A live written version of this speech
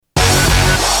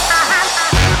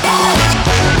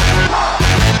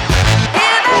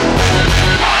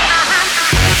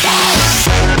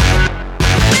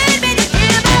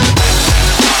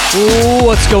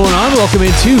What's going on? Welcome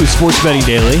into Sports Betting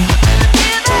Daily.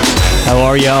 How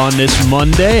are you on this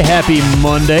Monday? Happy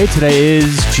Monday. Today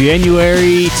is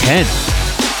January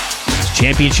 10th. It's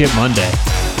Championship Monday.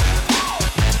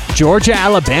 Georgia,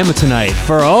 Alabama tonight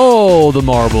for all the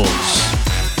marbles.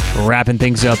 Wrapping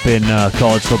things up in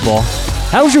college football.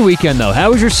 How was your weekend, though?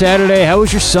 How was your Saturday? How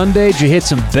was your Sunday? Did you hit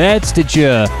some bets? Did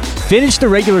you finish the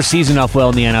regular season off well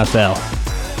in the NFL?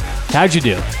 How'd you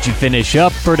do? Did you finish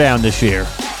up or down this year?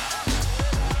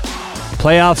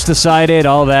 Playoffs decided,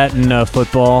 all that in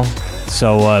football.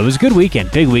 So it was a good weekend,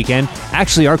 big weekend.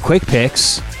 Actually, our quick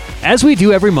picks, as we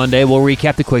do every Monday, we'll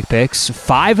recap the quick picks.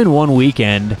 5-1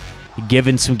 weekend,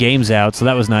 giving some games out, so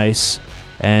that was nice.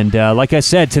 And like I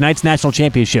said, tonight's national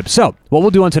championship. So what we'll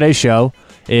do on today's show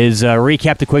is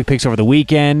recap the quick picks over the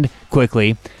weekend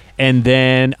quickly. And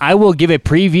then I will give a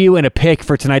preview and a pick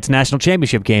for tonight's national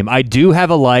championship game. I do have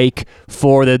a like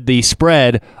for the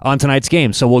spread on tonight's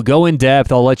game. So we'll go in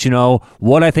depth. I'll let you know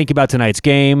what I think about tonight's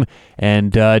game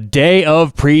and day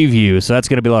of preview. So that's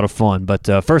going to be a lot of fun. But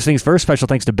first things first, special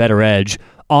thanks to Better Edge.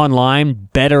 Online,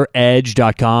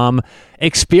 betteredge.com.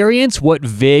 Experience what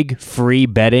VIG free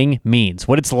betting means,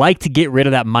 what it's like to get rid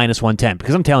of that minus 110.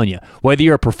 Because I'm telling you, whether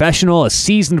you're a professional, a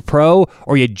seasoned pro,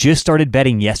 or you just started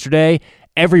betting yesterday,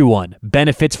 everyone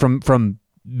benefits from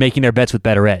making their bets with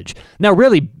Better Edge. Now,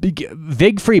 really,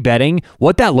 VIG-free betting,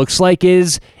 what that looks like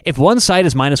is if one side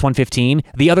is minus 115,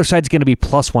 the other side's going to be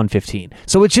plus 115.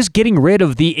 So it's just getting rid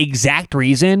of the exact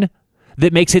reason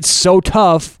that makes it so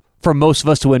tough for most of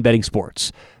us to win betting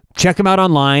sports. Check them out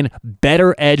online,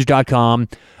 betteredge.com,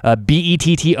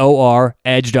 BETTOR,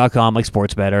 edge.com, like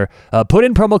sports better. Put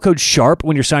in promo code SHARP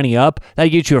when you're signing up. That'll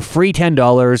get you a free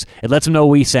 $10. It lets them know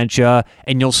we sent you,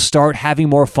 and you'll start having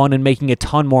more fun and making a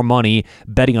ton more money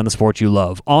betting on the sports you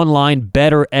love. Online,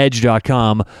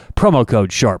 betteredge.com, promo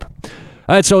code SHARP.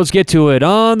 All right, so let's get to it.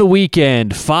 On the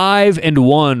weekend,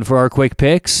 5-1 for our quick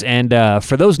picks. And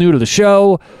for those new to the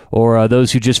show or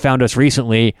those who just found us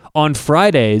recently, on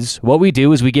Fridays, what we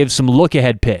do is we give some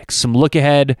look-ahead picks, some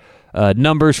look-ahead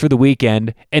numbers for the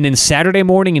weekend. And then Saturday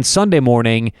morning and Sunday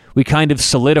morning, we kind of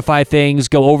solidify things,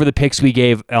 go over the picks we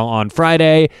gave on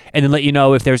Friday, and then let you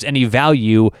know if there's any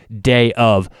value day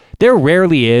of. There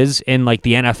rarely is in like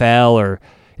the NFL or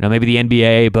maybe the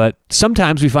NBA, but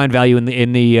sometimes we find value in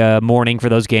the morning for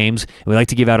those games. And we like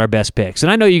to give out our best picks.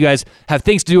 And I know you guys have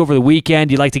things to do over the weekend.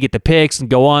 You like to get the picks and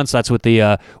go on, so that's what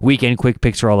the weekend quick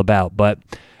picks are all about. But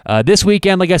this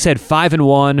weekend, like I said,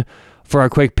 5-1 for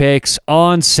our quick picks.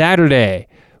 On Saturday,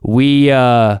 we,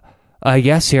 I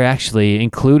guess here actually,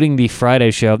 including the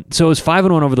Friday show. So it was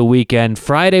 5-1 over the weekend.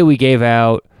 Friday we gave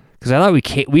out, because I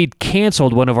thought we'd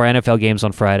canceled one of our NFL games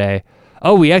on Friday.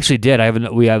 Oh, we actually did.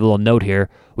 We have a little note here.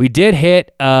 We did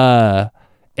hit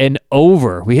an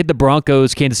over. We hit the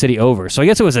Broncos Kansas City over. So I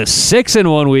guess it was a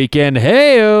 6-1 weekend.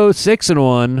 Hey-o,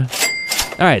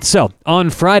 6-1. All right, so on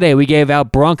Friday, we gave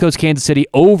out Broncos Kansas City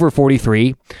over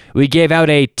 43. We gave out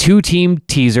a 2-team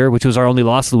teaser, which was our only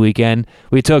loss of the weekend.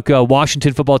 We took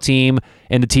Washington football team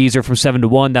and the teaser from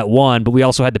 7-1. That won, but we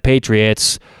also had the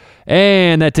Patriots.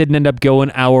 And that didn't end up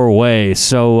going our way.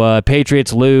 So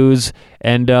Patriots lose,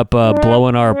 end up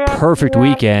blowing our perfect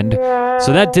weekend.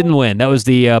 So that didn't win. That was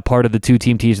the part of the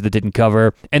 2-team teaser that didn't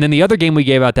cover. And then the other game we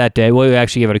gave out that day, well, we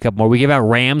actually gave it a couple more. We gave out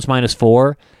Rams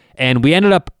 -4, and we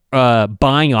ended up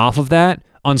buying off of that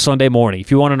on Sunday morning. If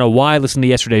you want to know why, listen to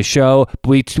yesterday's show.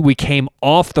 We came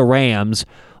off the Rams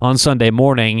on Sunday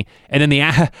morning. And then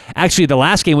the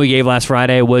last game we gave last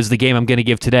Friday was the game I'm going to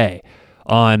give today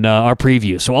on our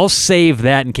preview. So I'll save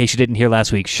that in case you didn't hear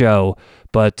last week's show.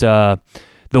 But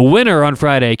the winner on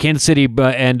Friday, Kansas City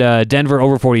and Denver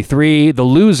over 43. The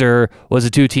loser was a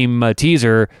 2-team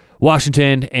teaser,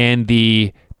 Washington and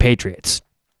the Patriots.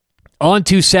 On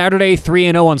to Saturday,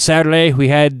 3-0 on Saturday. We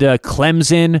had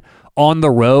Clemson on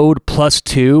the road,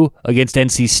 +2 against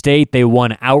NC State. They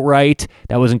won outright.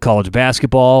 That was in college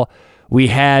basketball. We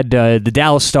had the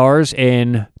Dallas Stars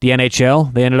in the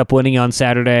NHL. They ended up winning on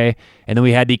Saturday. And then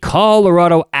we had the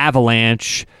Colorado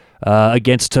Avalanche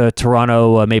against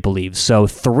Toronto Maple Leafs. So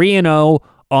 3-0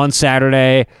 on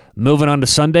Saturday. Moving on to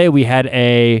Sunday, we had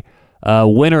a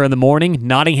winner in the morning,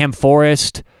 Nottingham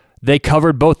Forest. They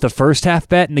covered both the first half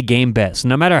bet and the game bet. So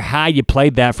no matter how you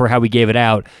played that for how we gave it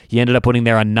out, you ended up winning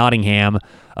there on Nottingham.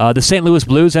 The St. Louis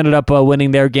Blues ended up winning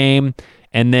their game.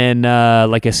 And then,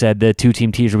 like I said, the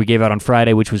 2-team teaser we gave out on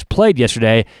Friday, which was played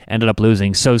yesterday, ended up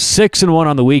losing. So 6-1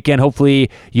 on the weekend. Hopefully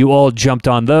you all jumped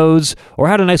on those or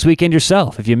had a nice weekend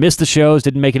yourself. If you missed the shows,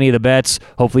 didn't make any of the bets,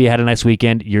 hopefully you had a nice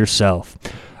weekend yourself.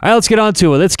 All right, let's get on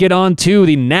to it. Let's get on to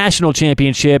the national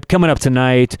championship coming up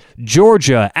tonight.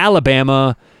 Georgia,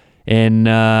 Alabama. in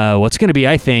what's going to be,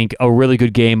 I think, a really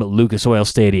good game at Lucas Oil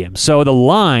Stadium. So the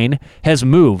line has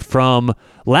moved from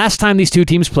last time these two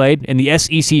teams played in the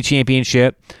SEC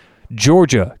Championship.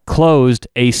 Georgia closed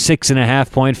a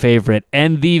 6.5-point favorite,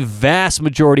 and the vast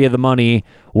majority of the money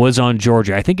was on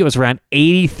Georgia. I think it was around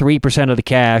 83% of the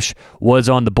cash was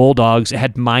on the Bulldogs. It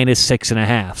had minus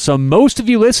 6.5. So most of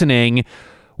you listening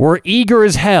were eager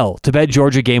as hell to bet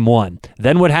Georgia game one.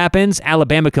 Then what happens?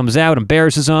 Alabama comes out,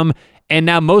 embarrasses them, and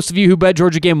now most of you who bet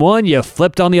Georgia game one, you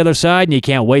flipped on the other side, and you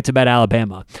can't wait to bet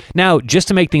Alabama. Now, just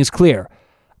to make things clear,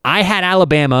 I had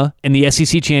Alabama in the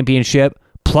SEC Championship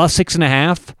plus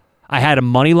 6.5. I had him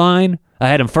money line. I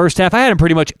had him first half. I had him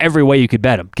pretty much every way you could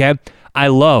bet him, okay? I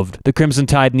loved the Crimson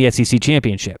Tide in the SEC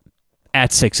Championship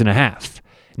at 6.5.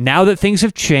 Now that things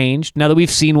have changed, now that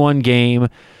we've seen one game,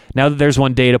 now that there's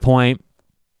one data point,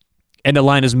 and the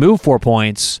line has moved 4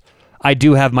 points, I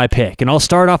do have my pick. And I'll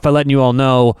start off by letting you all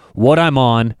know what I'm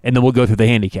on, and then we'll go through the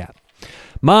handicap.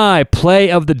 My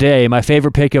play of the day, my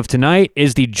favorite pick of tonight,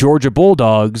 is the Georgia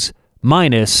Bulldogs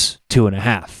minus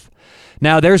 2.5.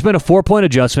 Now, there's been a 4-point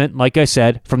adjustment, like I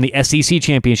said, from the SEC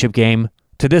Championship game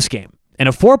to this game. And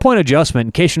a 4-point adjustment,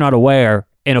 in case you're not aware,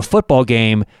 in a football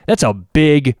game, that's a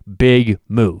big, big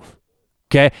move.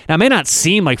 Okay? Now, it may not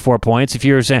seem like 4 points if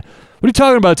you're saying, what are you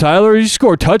talking about, Tyler? You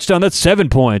score a touchdown, that's 7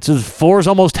 points. 4 is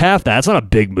almost half that. That's not a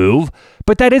big move.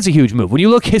 But that is a huge move. When you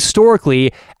look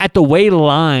historically at the way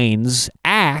lines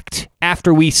act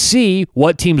after we see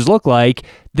what teams look like,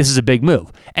 this is a big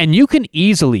move. And you can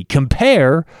easily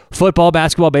compare football,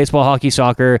 basketball, baseball, hockey,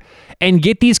 soccer, and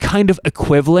get these kind of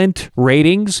equivalent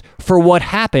ratings for what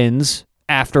happens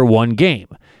after one game.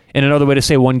 And another way to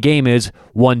say one game is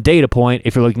one data point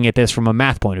if you're looking at this from a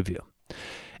math point of view.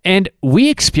 And we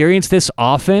experience this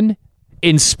often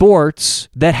in sports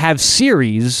that have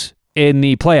series in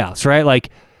the playoffs, right? Like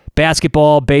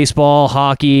basketball, baseball,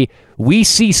 hockey. We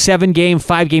see 7-game,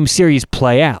 5-game series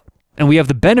play out. And we have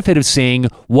the benefit of seeing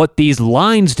what these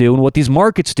lines do and what these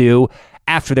markets do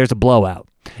after there's a blowout.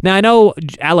 Now, I know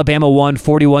Alabama won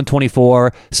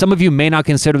 41-24. Some of you may not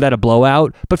consider that a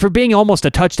blowout, but for being almost a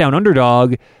touchdown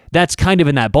underdog, that's kind of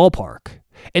in that ballpark.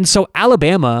 And so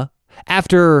Alabama,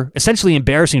 after essentially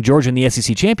embarrassing Georgia in the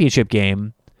SEC Championship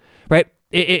game, right,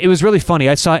 it was really funny.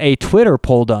 I saw a Twitter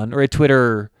poll done, or a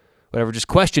Twitter, whatever, just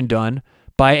question done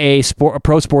by a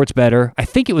pro sports bettor. I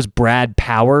think it was Brad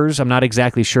Powers. I'm not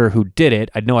exactly sure who did it.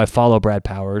 I know I follow Brad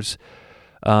Powers.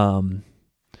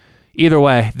 Either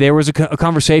way, there was a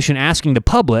conversation asking the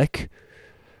public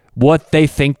what they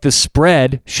think the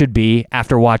spread should be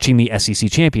after watching the SEC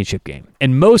Championship game.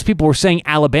 And most people were saying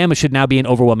Alabama should now be an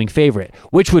overwhelming favorite,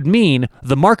 which would mean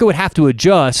the market would have to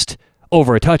adjust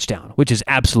over a touchdown, which is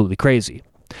absolutely crazy.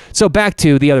 So back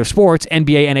to the other sports,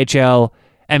 NBA, NHL,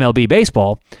 MLB,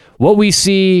 baseball. What we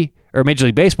see, or Major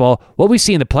League Baseball, what we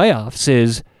see in the playoffs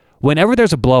is whenever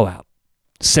there's a blowout,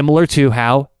 similar to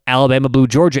how Alabama blew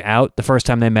Georgia out the first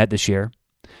time they met this year,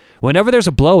 whenever there's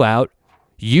a blowout,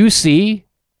 you see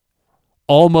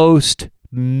almost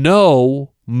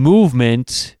no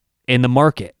movement in the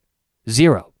market.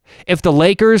 Zero. If the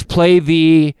Lakers play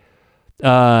the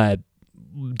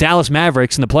Dallas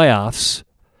Mavericks in the playoffs,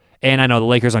 and I know the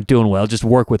Lakers aren't doing well, just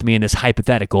work with me in this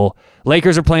hypothetical.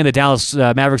 Lakers are playing the Dallas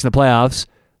Mavericks in the playoffs.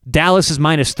 Dallas is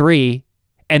 -3,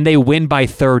 and they win by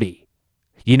 30.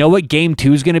 You know what game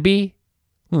 2 is going to be?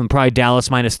 Probably Dallas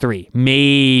 -3,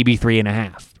 maybe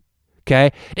 3.5.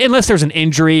 Okay? Unless there's an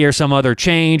injury or some other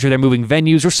change, or they're moving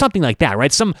venues or something like that,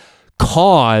 right? Some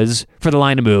cause for the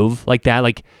line to move like that,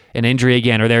 like an injury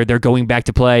again, or they're going back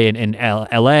to play in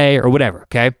LA or whatever,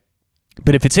 okay?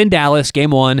 But if it's in Dallas,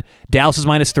 game 1, Dallas is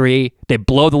 -3, they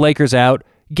blow the Lakers out.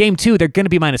 Game 2, they're going to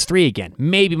be -3 again,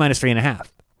 maybe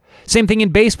 -3.5. Same thing in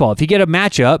baseball. If you get a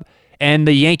matchup and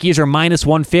the Yankees are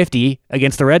 -150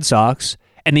 against the Red Sox,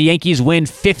 and the Yankees win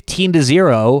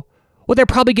 15-0, well, they're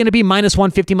probably going to be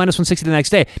 -150, -160 the next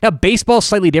day. Now, baseball's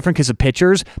slightly different because of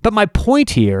pitchers, but my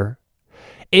point here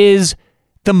is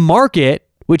the market,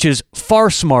 which is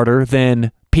far smarter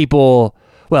than people,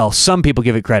 well, some people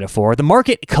give it credit for. The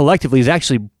market collectively is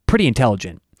actually pretty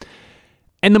intelligent.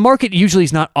 And the market usually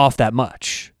is not off that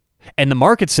much. And the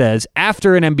market says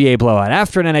after an NBA blowout,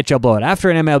 after an NHL blowout, after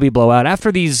an MLB blowout,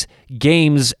 after these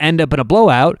games end up in a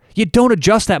blowout, you don't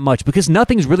adjust that much because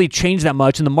nothing's really changed that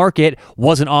much and the market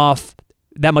wasn't off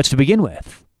that much to begin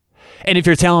with. And if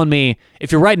you're telling me,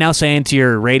 if you're right now saying to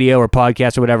your radio or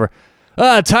podcast or whatever,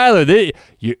 Tyler,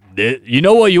 you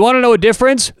know what? You want to know a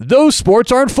difference? Those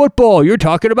sports aren't football. You're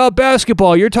talking about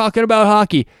basketball. You're talking about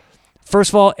hockey.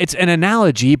 First of all, it's an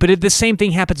analogy, but the same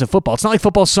thing happens in football. It's not like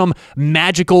football's some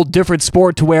magical different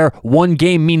sport to where one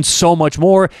game means so much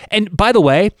more. And by the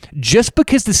way, just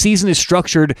because the season is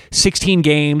structured 16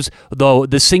 games, though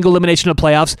the single elimination of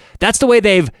playoffs, that's the way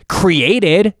they've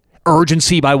created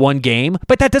urgency by one game,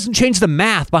 but that doesn't change the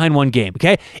math behind one game,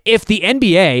 okay? If the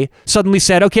NBA suddenly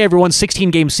said, okay, everyone's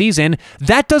 16-game season,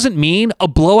 that doesn't mean a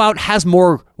blowout has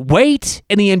more weight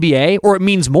in the NBA, or it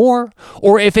means more.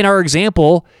 Or if in our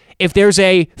example, if there's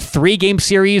a 3-game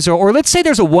series, or let's say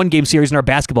there's a 1-game series in our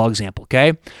basketball example,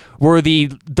 okay, where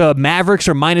the Mavericks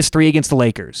are -3 against the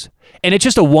Lakers, and it's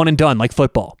just a one and done like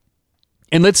football.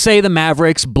 And let's say the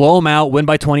Mavericks blow them out, win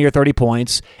by 20 or 30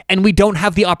 points, and we don't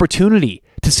have the opportunity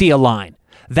to see a line.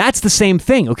 That's the same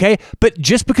thing, okay? But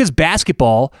just because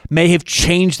basketball may have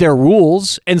changed their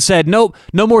rules and said, nope,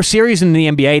 no more series in the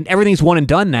NBA and everything's one and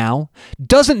done now,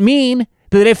 doesn't mean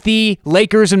that if the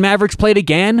Lakers and Mavericks played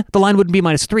again, the line wouldn't be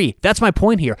 -3. That's my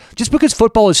point here. Just because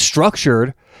football is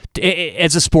structured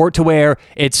as a sport to where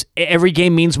it's every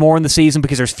game means more in the season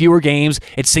because there's fewer games,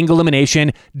 it's single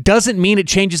elimination, doesn't mean it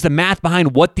changes the math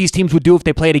behind what these teams would do if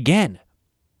they played again.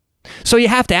 So you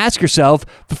have to ask yourself,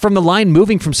 from the line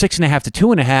moving from 6.5 to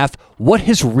 2.5, what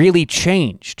has really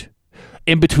changed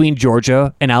in between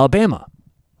Georgia and Alabama?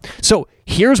 So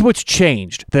here's what's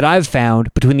changed that I've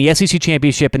found between the SEC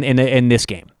Championship and this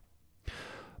game.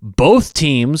 Both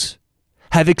teams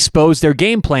have exposed their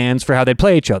game plans for how they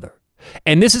play each other.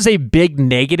 And this is a big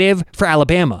negative for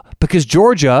Alabama because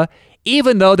Georgia,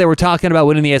 even though they were talking about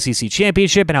winning the SEC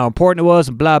Championship and how important it was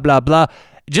and blah, blah, blah,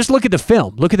 just look at the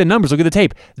film, look at the numbers, look at the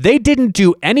tape. They didn't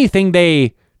do anything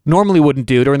they normally wouldn't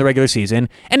do during the regular season.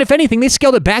 And if anything, they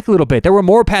scaled it back a little bit. There were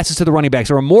more passes to the running backs.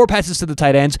 There were more passes to the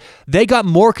tight ends. They got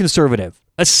more conservative,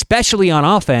 especially on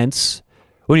offense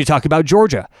when you talk about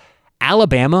Georgia.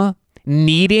 Alabama,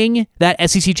 needing that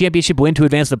SEC championship win to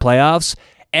advance to the playoffs,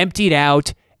 emptied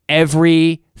out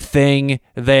everything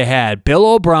they had. Bill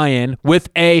O'Brien, with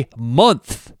a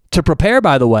month to prepare,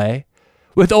 by the way,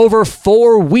 with over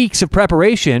 4 weeks of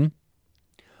preparation,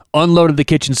 unloaded the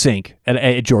kitchen sink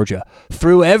at Georgia,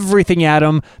 threw everything at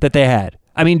them that they had.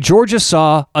 I mean, Georgia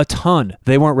saw a ton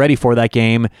they weren't ready for that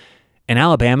game, and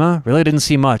Alabama really didn't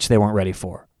see much they weren't ready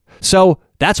for. So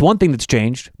that's one thing that's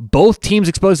changed. Both teams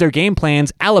exposed their game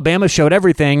plans. Alabama showed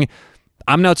everything.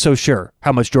 I'm not so sure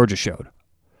how much Georgia showed.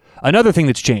 Another thing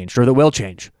that's changed, or that will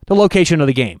change, the location of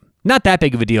the game. Not that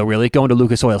big of a deal, really, going to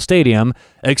Lucas Oil Stadium,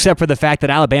 except for the fact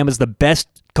that Alabama's the best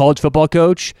college football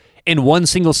coach in one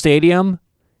single stadium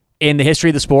in the history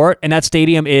of the sport, and that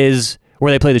stadium is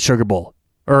where they play the Sugar Bowl,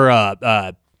 or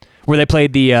where they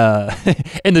played the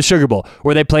in the Sugar Bowl,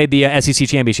 where they played the SEC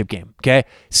championship game. Okay,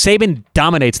 Saban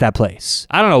dominates that place.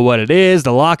 I don't know what it is,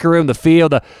 the locker room, the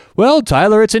field. Well,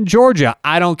 Tyler, it's in Georgia.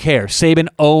 I don't care. Saban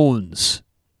owns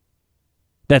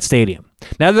that stadium.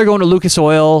 Now they're going to Lucas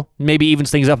Oil, maybe evens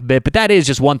things up a bit, but that is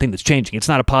just one thing that's changing. It's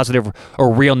not a positive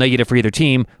or real negative for either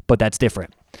team, but that's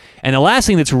different. And the last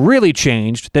thing that's really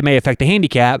changed that may affect the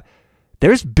handicap,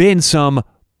 there's been some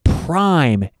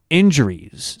prime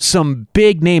injuries, some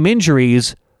big name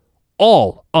injuries,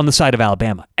 all on the side of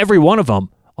Alabama. Every one of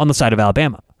them on the side of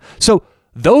Alabama. So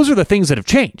those are the things that have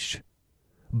changed.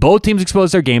 Both teams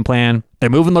exposed their game plan,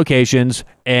 they're moving locations,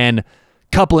 and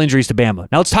couple injuries to Bama.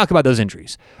 Now let's talk about those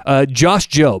injuries. Josh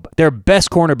Jobe, their best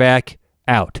cornerback,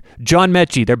 out. John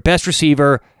Mechie, their best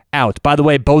receiver, out. By the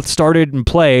way, both started and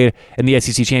played in the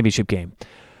SEC championship game.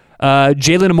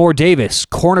 Jalen Amore Davis,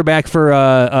 cornerback for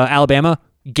Alabama,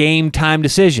 game time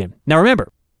decision. Now remember,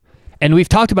 and we've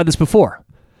talked about this before,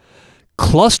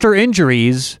 cluster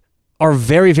injuries are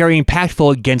very, very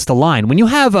impactful against the line. When you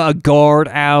have a guard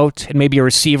out and maybe a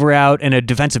receiver out and a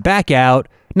defensive back out,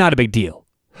 not a big deal.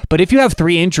 But if you have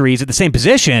 3 injuries at the same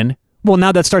position, well,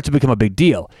 now that starts to become a big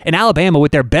deal. In Alabama,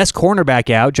 with their best cornerback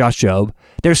out, Josh Jobe,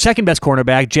 their second best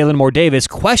cornerback, Jalen Amore Davis,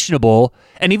 questionable,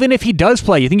 and even if he does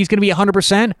play, you think he's going to be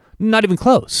 100%? Not even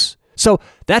close. So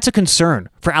that's a concern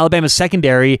for Alabama's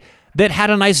secondary that had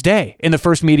a nice day in the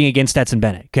first meeting against Stetson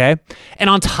Bennett, okay? And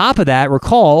on top of that,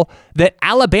 recall that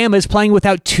Alabama is playing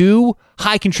without 2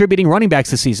 high-contributing running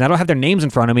backs this season. I don't have their names in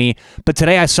front of me, but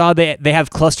today I saw that they have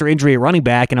cluster injury at running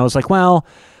back, and I was like, well,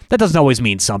 that doesn't always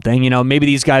mean something. You know, maybe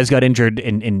these guys got injured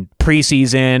in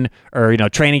preseason or,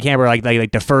 training camp or like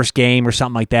the first game or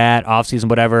something like that, offseason,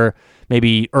 whatever,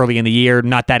 maybe early in the year,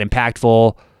 not that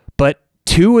impactful. But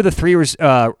two of the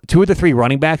three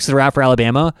running backs that are out for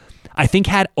Alabama, I think,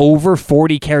 had over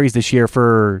 40 carries this year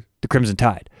for the Crimson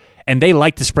Tide. And they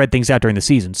like to spread things out during the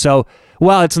season. So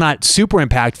while it's not super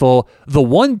impactful, the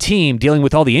one team dealing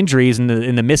with all the injuries and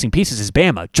the missing pieces is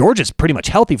Bama. Georgia's pretty much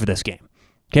healthy for this game.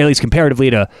 Okay, at least comparatively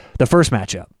to the first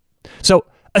matchup. So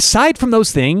Aside from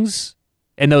those things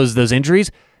and those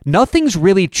injuries, nothing's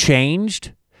really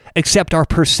changed except our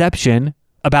perception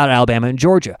about Alabama and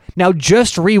Georgia. Now,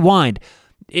 just rewind.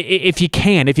 If you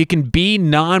can be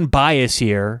non-biased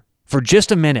here for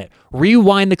just a minute,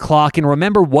 rewind the clock and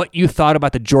remember what you thought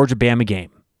about the Georgia-Bama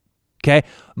game. Okay?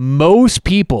 Most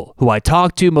people who I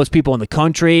talked to, most people in the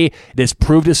country, this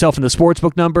proved itself in the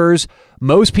sportsbook numbers,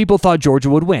 most people thought Georgia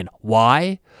would win.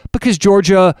 Why? Because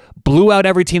Georgia blew out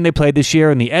every team they played this year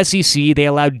in the SEC. They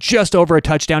allowed just over a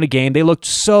touchdown a game. They looked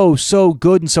so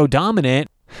good and so dominant.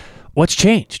 What's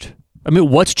changed?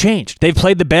 What's changed? They've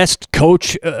played the best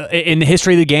coach in the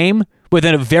history of the game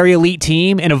within a very elite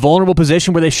team in a vulnerable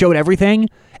position where they showed everything.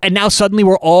 And now suddenly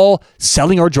we're all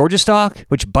selling our Georgia stock,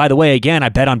 which, by the way, again, I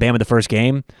bet on Bama the first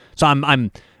game. So I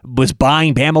was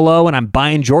buying Bama low and I'm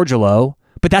buying Georgia low.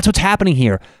 But that's what's happening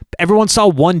here. Everyone saw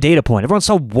one data point. Everyone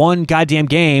saw one goddamn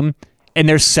game and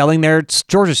they're selling their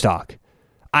Georgia stock.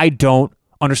 I don't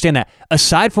understand that.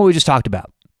 Aside from what we just talked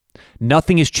about,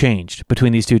 nothing has changed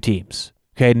between these two teams.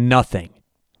 Okay, nothing.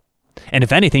 And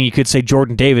if anything, you could say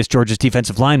Jordan Davis, Georgia's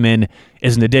defensive lineman,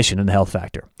 is an addition in the health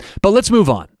factor. But let's move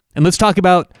on. And let's talk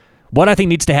about what I think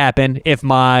needs to happen if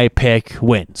my pick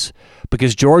wins.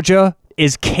 Because Georgia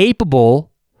is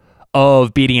capable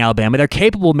of beating Alabama. They're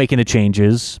capable of making the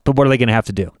changes, but what are they going to have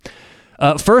to do?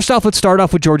 First off, let's start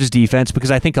off with Georgia's defense, because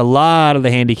I think a lot of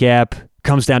the handicap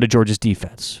comes down to Georgia's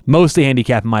defense. Most of the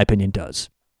handicap, in my opinion, does.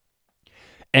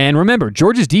 And remember,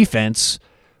 Georgia's defense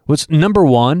was number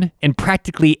one in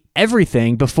practically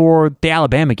everything before the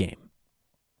Alabama game.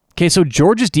 Okay, so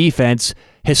Georgia's defense,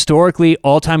 historically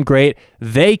all-time great.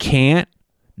 They can't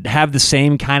have the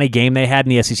same kind of game they had in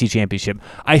the SEC championship.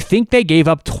 I think they gave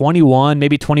up 21,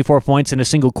 maybe 24 points in a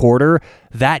single quarter.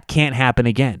 That can't happen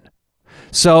again.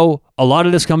 So a lot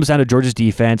of this comes down to Georgia's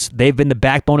defense. They've been the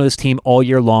backbone of this team all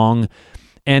year long.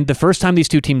 And the first time these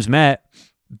two teams met,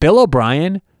 Bill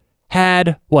O'Brien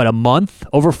had, a month,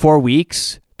 over 4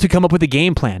 weeks, to come up with a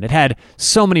game plan. It had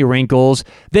so many wrinkles.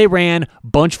 They ran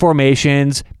bunch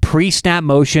formations, pre-snap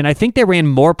motion. I think they ran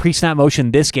more pre-snap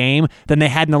motion this game than they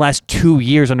had in the last 2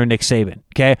 years under Nick Saban.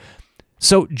 Okay,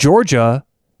 so Georgia,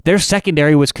 their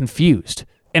secondary was confused,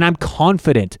 and I'm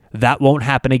confident that won't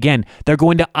happen again. They're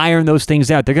going to iron those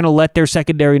things out. They're going to let their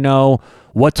secondary know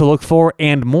what to look for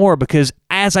and more, because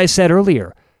as I said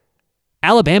earlier,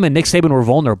 Alabama and Nick Saban were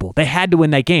vulnerable. They had to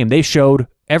win that game. They showed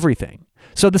everything.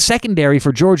 So the secondary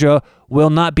for Georgia will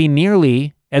not be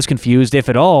nearly as confused, if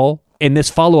at all, in this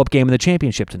follow-up game in the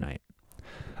championship tonight.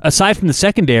 Aside from the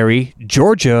secondary,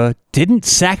 Georgia didn't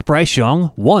sack Bryce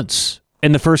Young once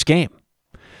in the first game.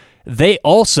 They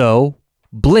also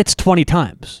blitzed 20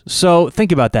 times. So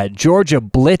think about that. Georgia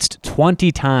blitzed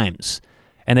 20 times,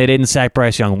 and they didn't sack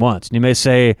Bryce Young once. And you may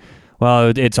say,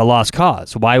 well, it's a lost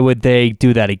cause. Why would they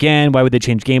do that again? Why would they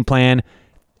change game plan?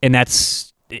 And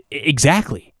that's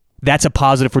a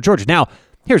positive for Georgia. Now,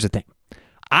 here's the thing.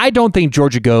 I don't think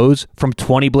Georgia goes from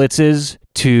 20 blitzes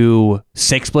to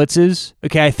 6 blitzes.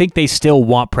 Okay, I think they still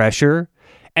want pressure.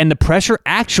 And the pressure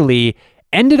actually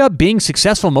ended up being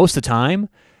successful most of the time.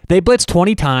 They blitzed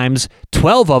 20 times.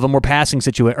 12 of them were passing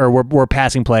were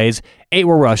passing plays. 8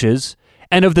 were rushes.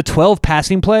 And of the 12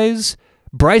 passing plays,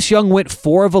 Bryce Young went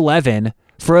 4 of 11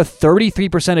 for a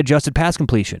 33% adjusted pass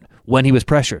completion when he was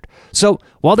pressured. So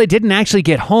while they didn't actually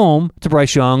get home to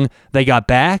Bryce Young, they got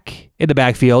back in the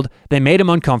backfield. They made him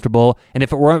uncomfortable. And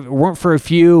if it weren't for a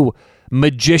few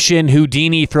magician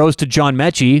Houdini throws to John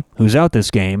Mechie, who's out this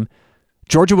game,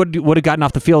 Georgia would have gotten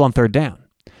off the field on third down.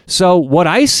 So what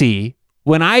I see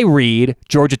when I read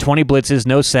Georgia 20 blitzes,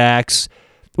 no sacks,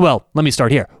 well, let me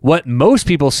start here. What most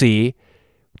people see,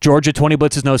 Georgia 20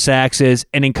 blitzes, no sacks, is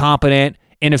an incompetent,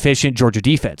 inefficient Georgia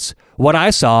defense. What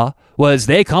I saw was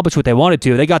they accomplished what they wanted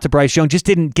to. They got to Bryce Young, just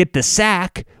didn't get the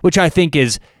sack, which I think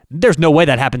there's no way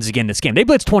that happens again this game. They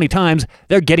blitzed 20 times.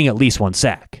 They're getting at least 1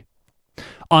 sack.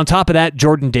 On top of that,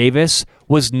 Jordan Davis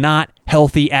was not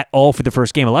healthy at all for the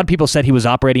first game. A lot of people said he was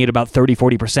operating at about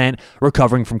 30-40%,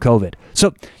 recovering from COVID.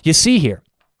 So you see here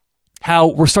how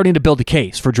we're starting to build a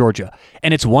case for Georgia.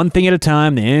 And it's one thing at a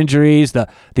time, the injuries, the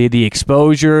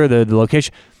exposure, the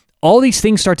location. All these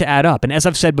things start to add up. And as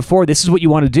I've said before, this is what you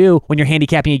want to do when you're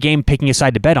handicapping a game, picking a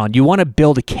side to bet on. You want to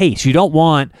build a case. You don't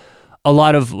want a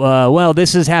lot of,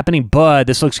 this is happening, but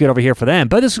this looks good over here for them.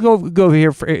 But this will go over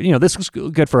here for, this looks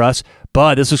good for us,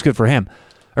 but this looks good for him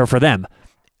or for them.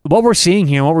 What we're seeing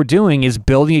here, what we're doing is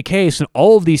building a case, and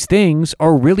all of these things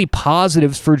are really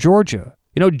positives for Georgia.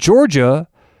 Georgia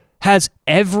has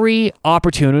every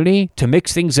opportunity to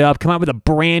mix things up, come out with a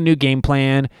brand new game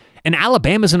plan. And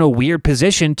Alabama's in a weird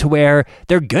position to where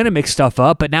they're going to mix stuff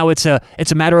up, but now it's a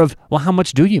matter of, how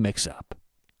much do you mix up?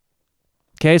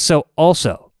 Okay, so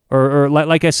also, or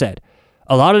like I said,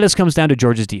 a lot of this comes down to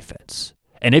Georgia's defense.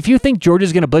 And if you think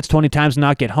Georgia's going to blitz 20 times and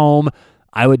not get home,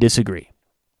 I would disagree.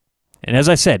 And as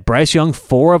I said, Bryce Young,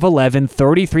 4 of 11,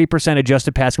 33%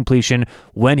 adjusted pass completion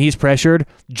when he's pressured.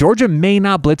 Georgia may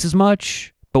not blitz as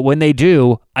much, but when they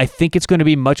do, I think it's going to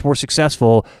be much more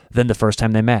successful than the first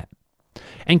time they met.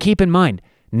 And keep in mind,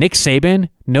 Nick Saban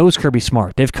knows Kirby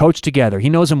Smart. They've coached together. He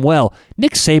knows him well.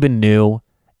 Nick Saban knew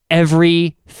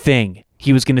everything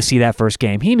he was going to see that first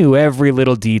game. He knew every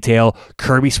little detail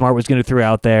Kirby Smart was going to throw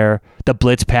out there, the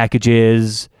blitz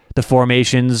packages, the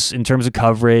formations in terms of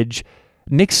coverage.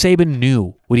 Nick Saban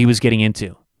knew what he was getting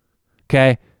into.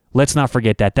 Okay? Let's not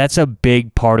forget that. That's a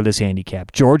big part of this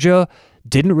handicap. Georgia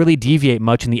didn't really deviate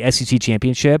much in the SEC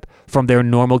championship from their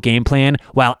normal game plan,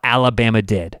 while Alabama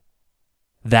did.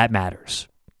 That matters.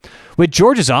 With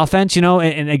Georgia's offense,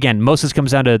 and again, most of this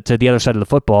comes down to the other side of the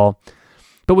football,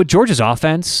 but with Georgia's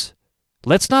offense,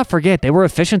 let's not forget they were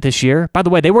efficient this year. By the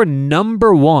way, they were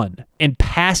number 1 in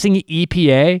passing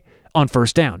EPA on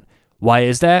first down. Why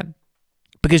is that?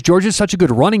 Because Georgia's such a good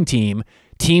running team,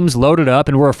 teams loaded up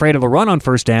and were afraid of a run on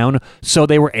first down, so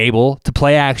they were able to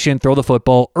play action, throw the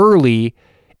football early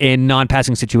in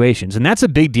non-passing situations. And that's a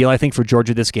big deal, I think, for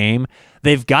Georgia this game.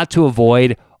 They've got to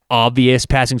avoid obvious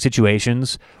passing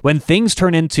situations. When things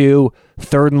turn into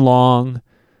 3rd and long,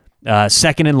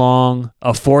 2nd and long,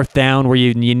 a 4th down where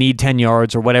you need 10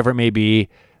 yards or whatever it may be,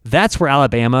 that's where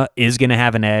Alabama is going to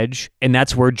have an edge, and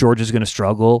that's where Georgia's going to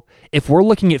struggle. If we're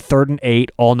looking at 3rd and 8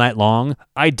 all night long,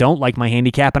 I don't like my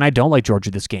handicap, and I don't like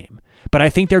Georgia this game. But I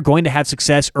think they're going to have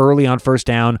success early on first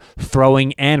down,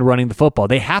 throwing and running the football.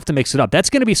 They have to mix it up.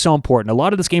 That's going to be so important. A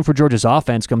lot of this game for Georgia's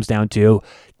offense comes down to,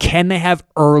 can they have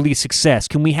early success?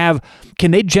 Can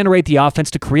they generate the offense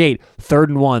to create 3rd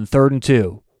and 1, 3rd and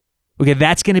 2? Okay,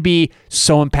 that's going to be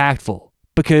so impactful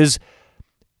because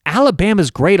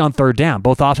Alabama's great on 3rd down,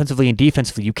 both offensively and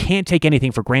defensively. You can't take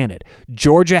anything for granted.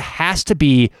 Georgia has to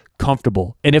be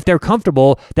comfortable. And if they're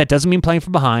comfortable, that doesn't mean playing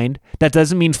from behind. That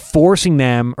doesn't mean forcing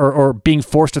them or being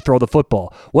forced to throw the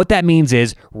football. What that means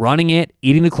is running it,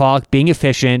 eating the clock, being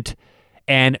efficient,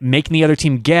 and making the other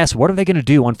team guess, what are they going to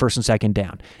do on 1st and 2nd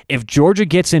down? If Georgia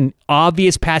gets in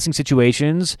obvious passing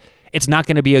situations, it's not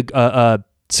going to be a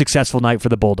successful night for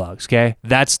the Bulldogs, okay?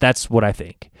 That's what I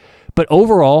think. But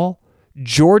overall,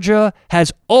 Georgia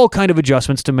has all kind of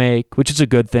adjustments to make, which is a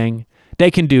good thing. They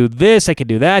can do this, they can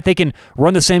do that. They can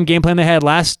run the same game plan they had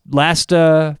last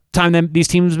time these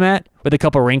teams met with a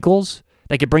couple wrinkles.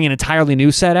 They could bring an entirely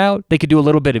new set out. They could do a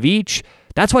little bit of each.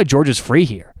 That's why Georgia's free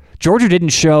here. Georgia didn't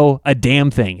show a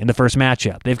damn thing in the first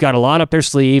matchup. They've got a lot up their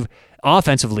sleeve.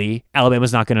 Offensively,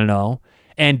 Alabama's not going to know.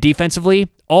 And defensively,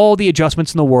 all the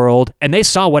adjustments in the world, and they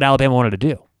saw what Alabama wanted to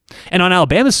do. And on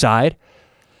Alabama's side,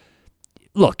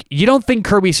 look, you don't think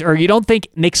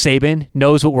Nick Saban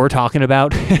knows what we're talking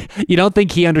about? You don't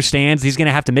think he understands he's going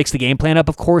to have to mix the game plan up?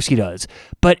 Of course he does.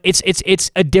 But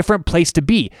it's a different place to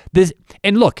be. This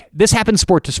happens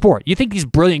sport to sport. You think these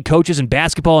brilliant coaches in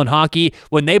basketball and hockey,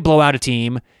 when they blow out a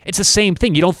team, it's the same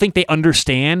thing. You don't think they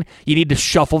understand you need to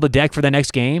shuffle the deck for the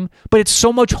next game? But it's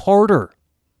so much harder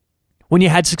when you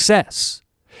had success.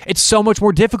 It's so much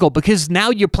more difficult because now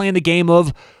you're playing the game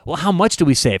of, well, how much do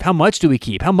we save? How much do we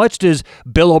keep? How much does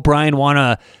Bill O'Brien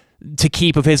want to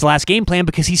keep of his last game plan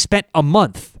because he spent a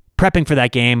month prepping for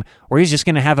that game where he's just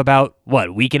going to have about,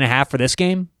 week and a half for this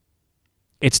game?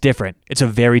 It's different. It's a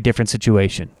very different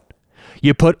situation.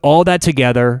 You put all that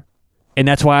together, and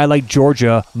that's why I like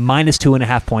Georgia minus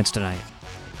 2.5 points tonight.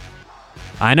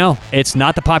 I know, it's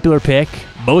not the popular pick.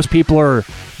 Most people are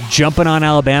jumping on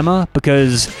Alabama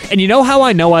because, and you know how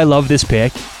I know I love this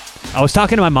pick? I was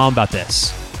talking to my mom about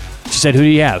this. She said, who do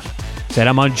you have? I said,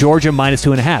 I'm on Georgia minus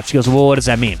 2.5. She goes, well, what does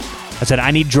that mean? I said,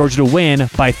 I need Georgia to win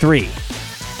by 3.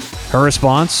 Her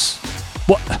response,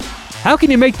 what? How can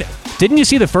you make that? Didn't you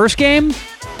see the first game?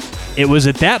 It was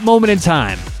at that moment in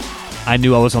time I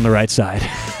knew I was on the right side.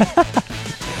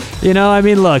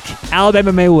 Look,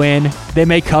 Alabama may win, they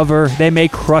may cover, they may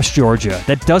crush Georgia.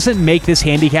 That doesn't make this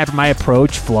handicap or my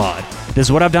approach flawed. This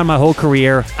is what I've done my whole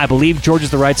career. I believe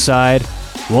Georgia's the right side.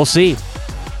 We'll see.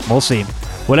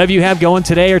 Whatever you have going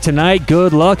today or tonight,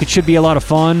 good luck. It should be a lot of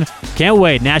fun. Can't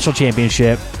wait. National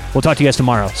championship. We'll talk to you guys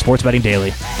tomorrow. Sports Betting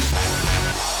Daily.